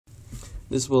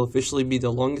This will officially be the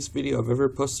longest video I've ever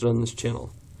posted on this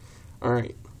channel.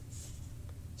 Alright,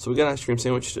 so we got ice cream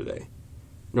sandwich today.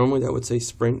 Normally that would say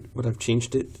Sprint, but I've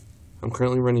changed it. I'm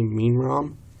currently running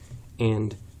MeanROM,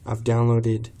 and I've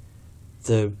downloaded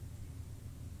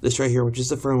this right here, which is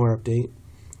the firmware update.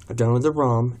 I've downloaded the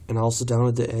ROM, and I also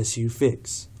downloaded the SU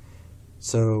fix.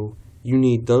 So you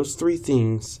need those three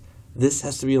things. This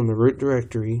has to be on the root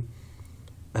directory,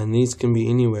 and these can be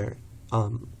anywhere.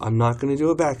 I'm not going to do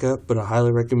a backup, but I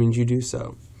highly recommend you do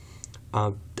so.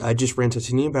 I just ran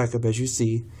Titanium Backup, as you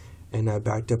see, and I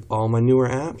backed up all my newer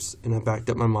apps, and I backed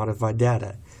up my modified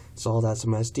data. So all that's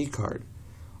on my SD card.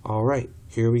 Alright,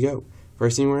 here we go.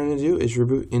 First thing we're going to do is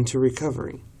reboot into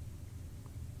recovery.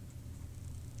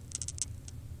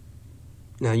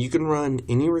 Now you can run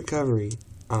any recovery,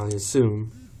 I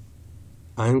assume.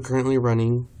 I am currently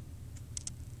running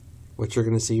what you're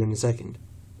going to see in a second.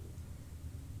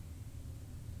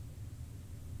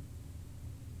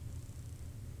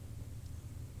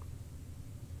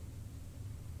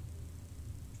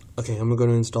 Okay, I'm going to go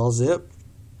to install zip.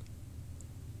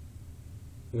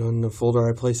 Go in the folder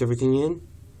I place everything in.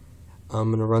 I'm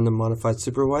going to run the modified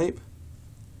super wipe.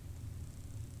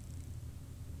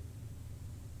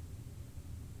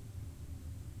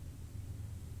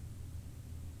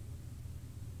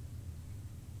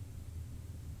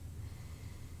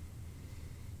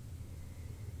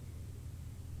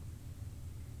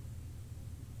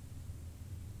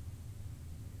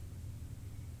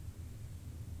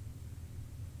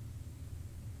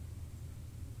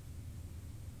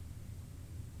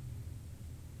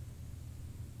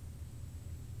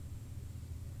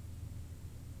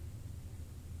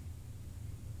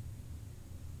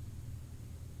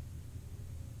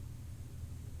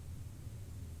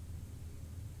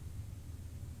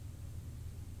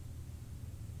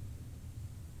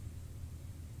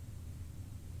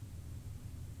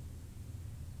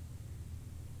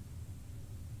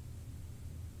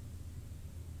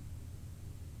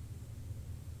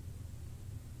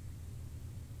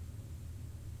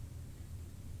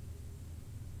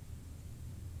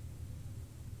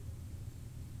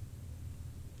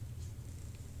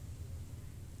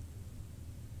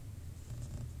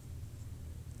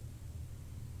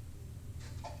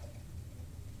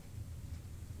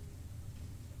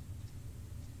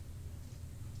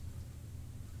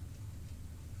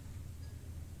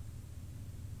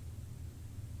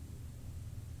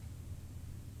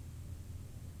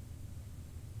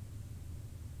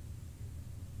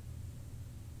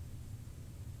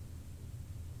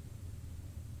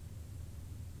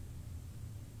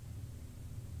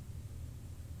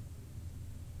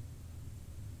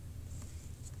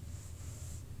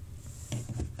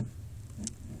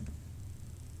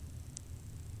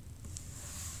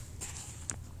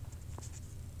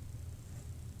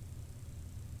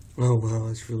 Oh wow,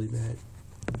 that's really bad.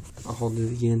 I'll hold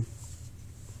it again.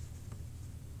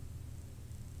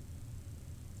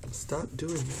 Stop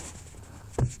doing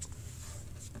that.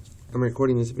 I'm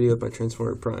recording this video with my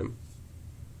Transformer Prime.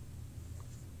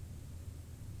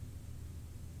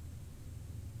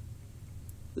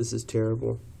 This is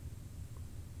terrible.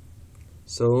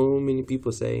 So many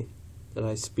people say that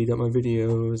I speed up my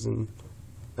videos and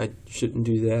I shouldn't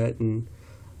do that and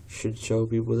should show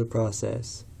people the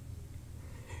process.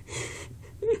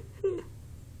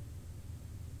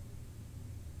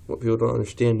 What people don't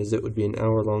understand is it would be an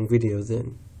hour-long video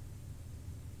then.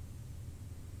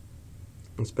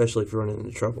 Especially if you're running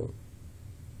into trouble.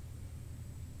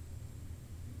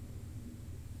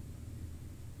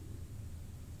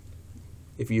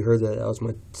 If you heard that, that was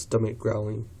my stomach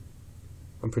growling.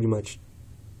 I'm pretty much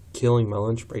killing my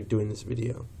lunch break doing this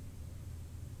video.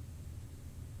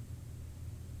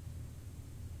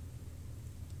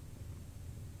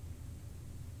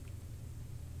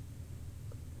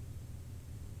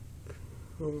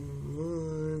 Come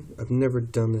on. I've never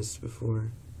done this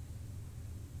before.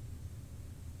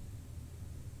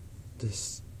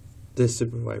 This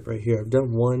super wipe right here. I've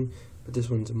done one, but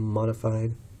this one's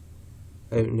modified.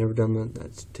 I've never done that.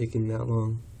 That's taken that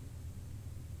long.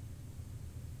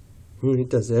 It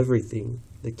does everything.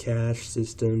 The cache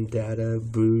system, data,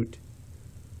 boot.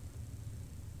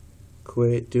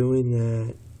 Quit doing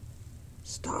that.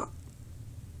 Stop.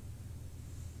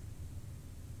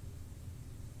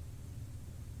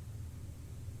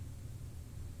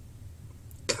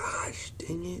 Gosh,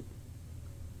 dang it.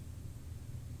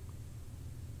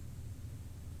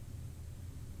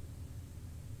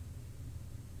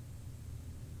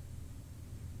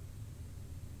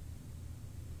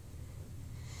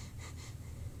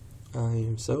 I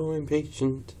am so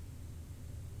impatient.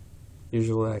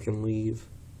 Usually I can leave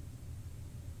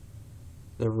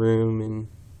the room and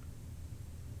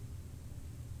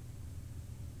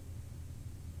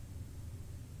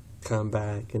come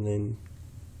back and then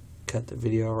cut the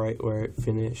video right where it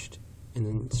finished and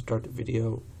then start the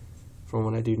video from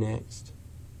what I do next.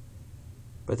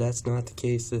 But that's not the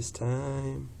case this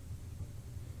time.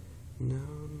 No,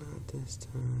 not this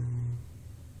time.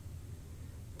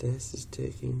 This is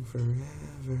taking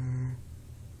forever.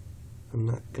 I'm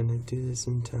not gonna do this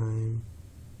in time.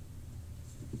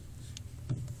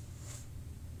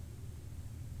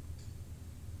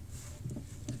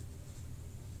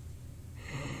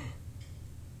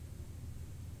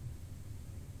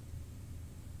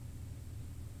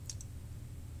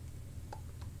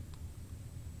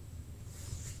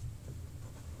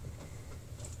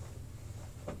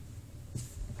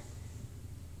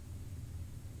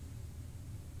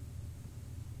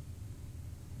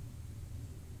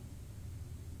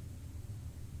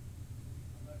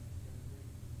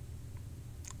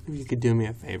 If you could do me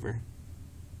a favor,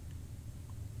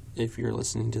 if you're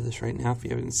listening to this right now, if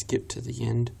you haven't skipped to the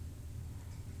end,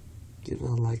 give the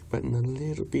like button a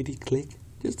little bitty click,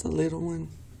 just a little one,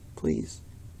 please.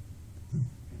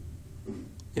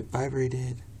 It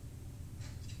vibrated.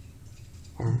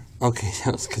 Or, okay,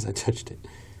 that was because I touched it.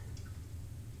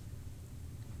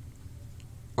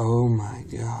 Oh my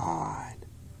god.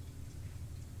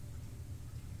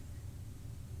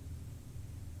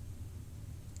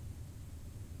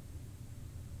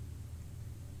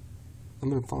 I'm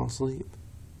gonna fall asleep.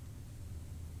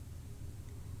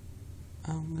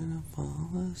 I'm gonna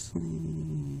fall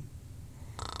asleep.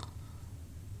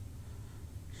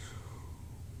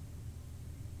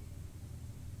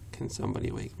 Can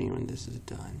somebody wake me when this is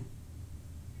done?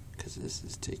 Because this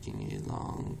is taking a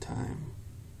long time.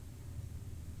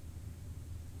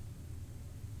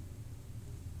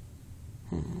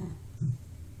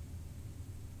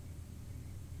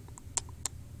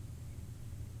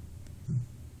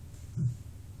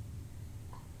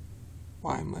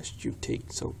 Why must you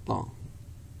take so long?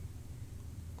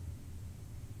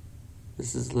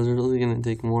 This is literally going to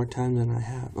take more time than I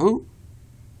have. Oh!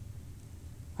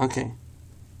 Okay.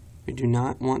 We do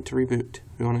not want to reboot.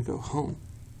 We want to go home.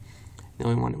 Then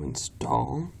we want to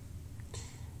install.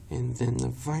 And then the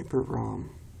viperROM.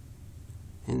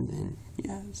 And then,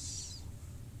 yes.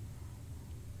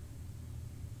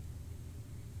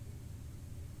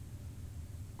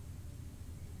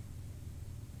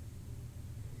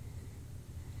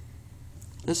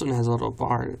 This one has a little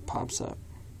bar that pops up.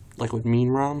 Like with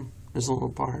MeanROM, there's a little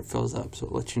bar that fills up, so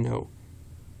it lets you know.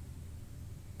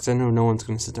 Because I know no one's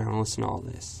going to sit there and listen to all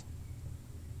this.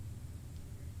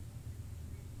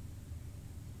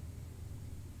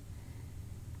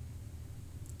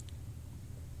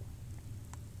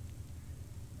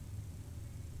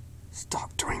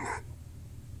 Stop doing that.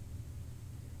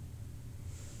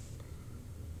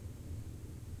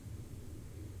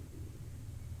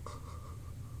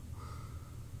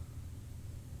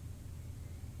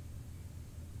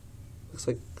 Looks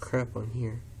like crap on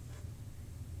here.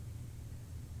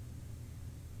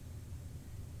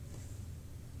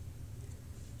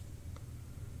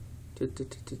 You're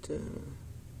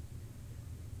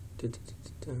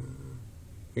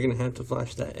gonna have to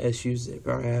flash that SU zip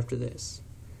right after this.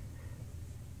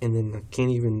 And then I can't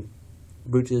even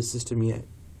boot to the system yet.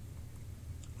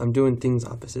 I'm doing things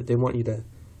opposite. They want you to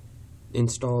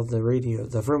install the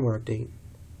firmware update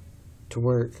to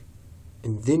work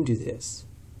and then do this.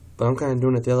 But I'm kind of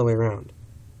doing it the other way around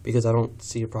because I don't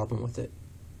see a problem with it.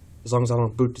 As long as I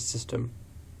don't boot the system.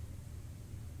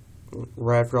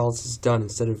 Right after all this is done,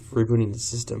 instead of rebooting the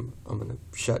system, I'm going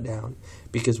to shut down.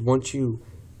 Because once you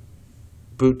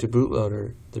boot to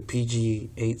bootloader, the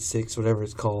PG86, whatever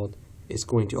it's called, is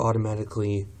going to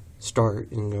automatically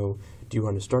start and go, do you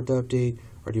want to start the update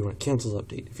or do you want to cancel the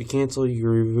update? If you cancel, you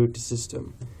reboot the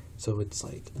system. So it's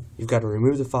like, you've got to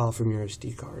remove the file from your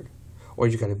SD card. Or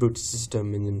you got to boot the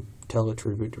system and then tell it to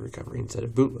reboot to recovery instead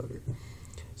of bootloader.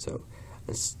 So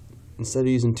instead of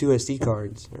using two SD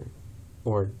cards,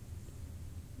 or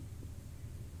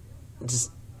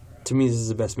just, to me this is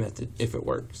the best method if it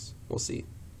works. We'll see.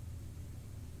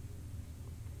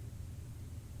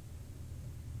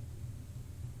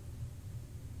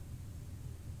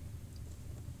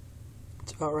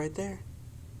 It's about right there.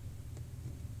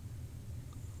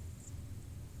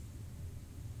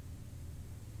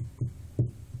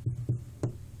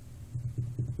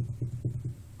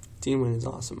 TeamWin is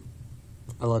awesome.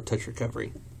 I love touch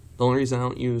recovery. The only reason I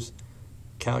don't use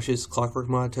Couch's Clockwork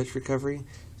Mod touch recovery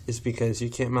is because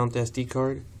you can't mount the SD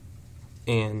card,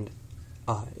 and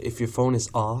if your phone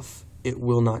is off, it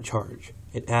will not charge.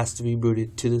 It has to be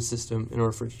booted to the system in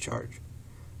order for it to charge.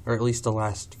 Or at least the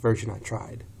last version I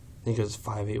tried. I think it was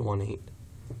 5818.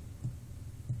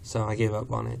 So I gave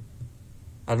up on it.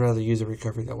 I'd rather use a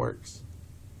recovery that works.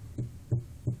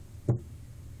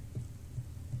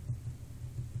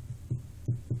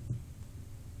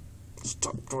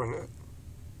 Stop doing that.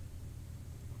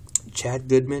 Chad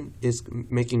Goodman is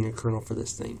making a kernel for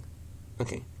this thing.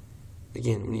 Okay.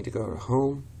 Again, we need to go to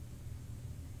Home.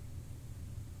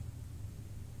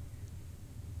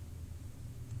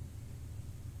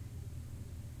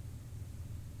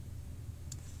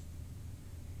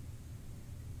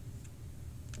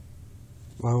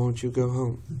 Why won't you go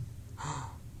home?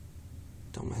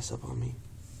 Don't mess up on me.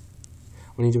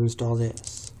 We need to install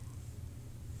this.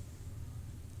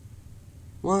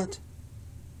 What?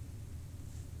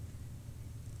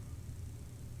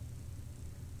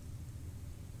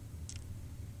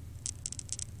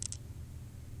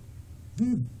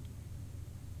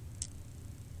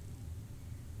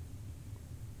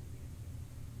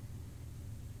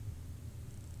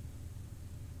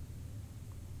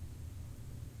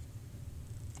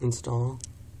 Install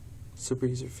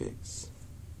Superuser fix.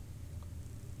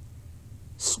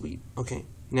 Sweet. Okay,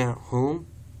 now home.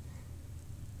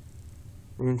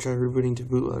 We're going to try rebooting to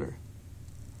bootloader.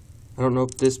 I don't know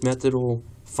if this method will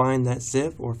find that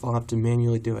zip or if I'll have to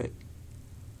manually do it.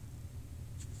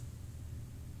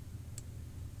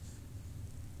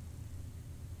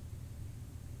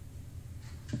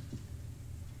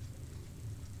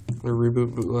 Or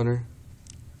reboot bootloader.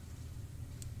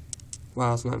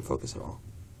 Wow, it's not in focus at all.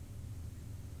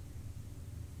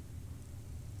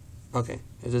 Okay,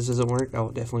 if this doesn't work, I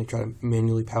will definitely try to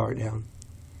manually power it down.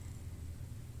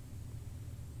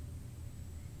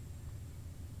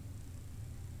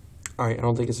 Alright, I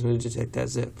don't think it's going to detect that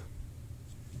zip.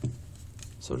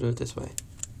 So we'll do it this way.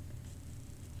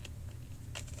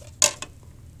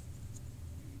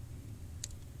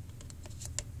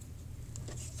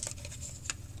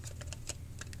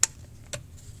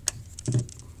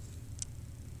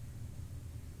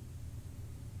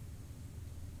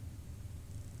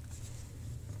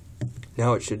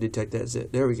 Now it should detect that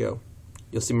zip. There we go.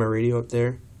 You'll see my radio up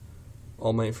there.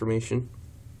 All my information.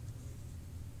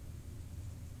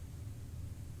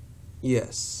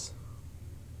 Yes.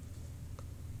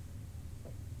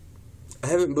 I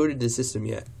haven't booted the system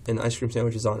yet, and the ice cream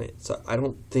sandwich is on it, so I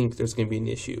don't think there's going to be an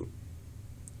issue.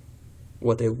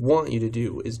 What they want you to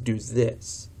do is do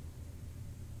this.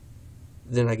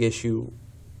 Then I guess you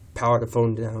power the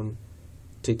phone down,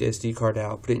 take the SD card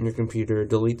out, put it in your computer,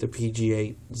 delete the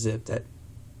PG8 zip that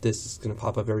this is going to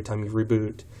pop up every time you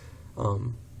reboot,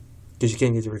 because you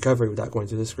can't get the recovery without going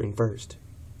through this screen first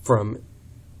from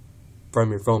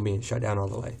your phone being shut down all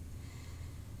the way.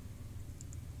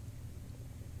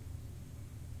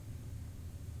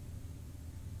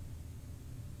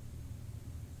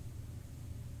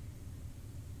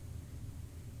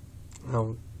 I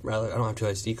don't have two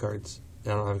SD cards,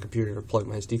 and I don't have a computer to plug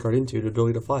my SD card into to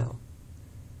delete a file.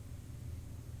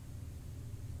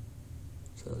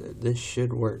 So this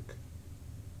should work.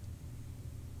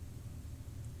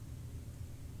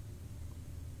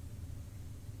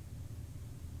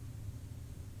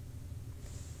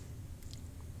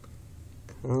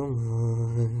 Come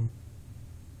on.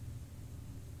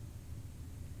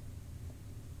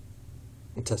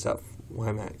 I'll test out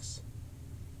WiMAX.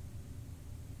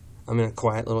 I'm in a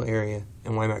quiet little area,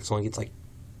 and WiMAX only gets like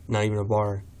not even a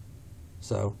bar.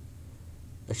 So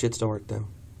that should still work though.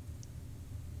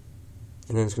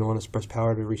 And then it's going to want to press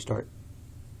power to restart.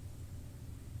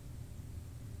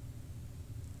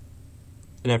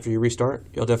 And after you restart,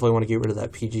 you'll definitely want to get rid of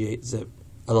that PG8 zip.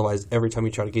 Otherwise, every time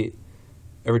you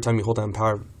hold down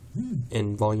power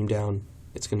and volume down,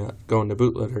 it's going to go into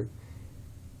bootloader.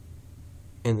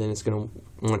 And then it's going to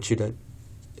want you to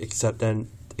accept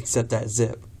that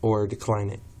zip or decline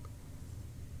it.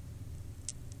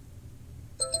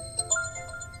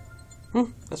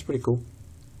 That's pretty cool.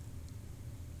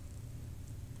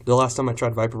 The last time I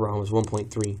tried viperROM was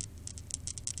 1.3.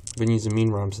 I've been using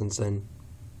MeanROM since then.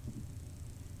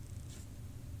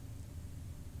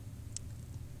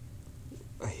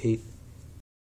 I hate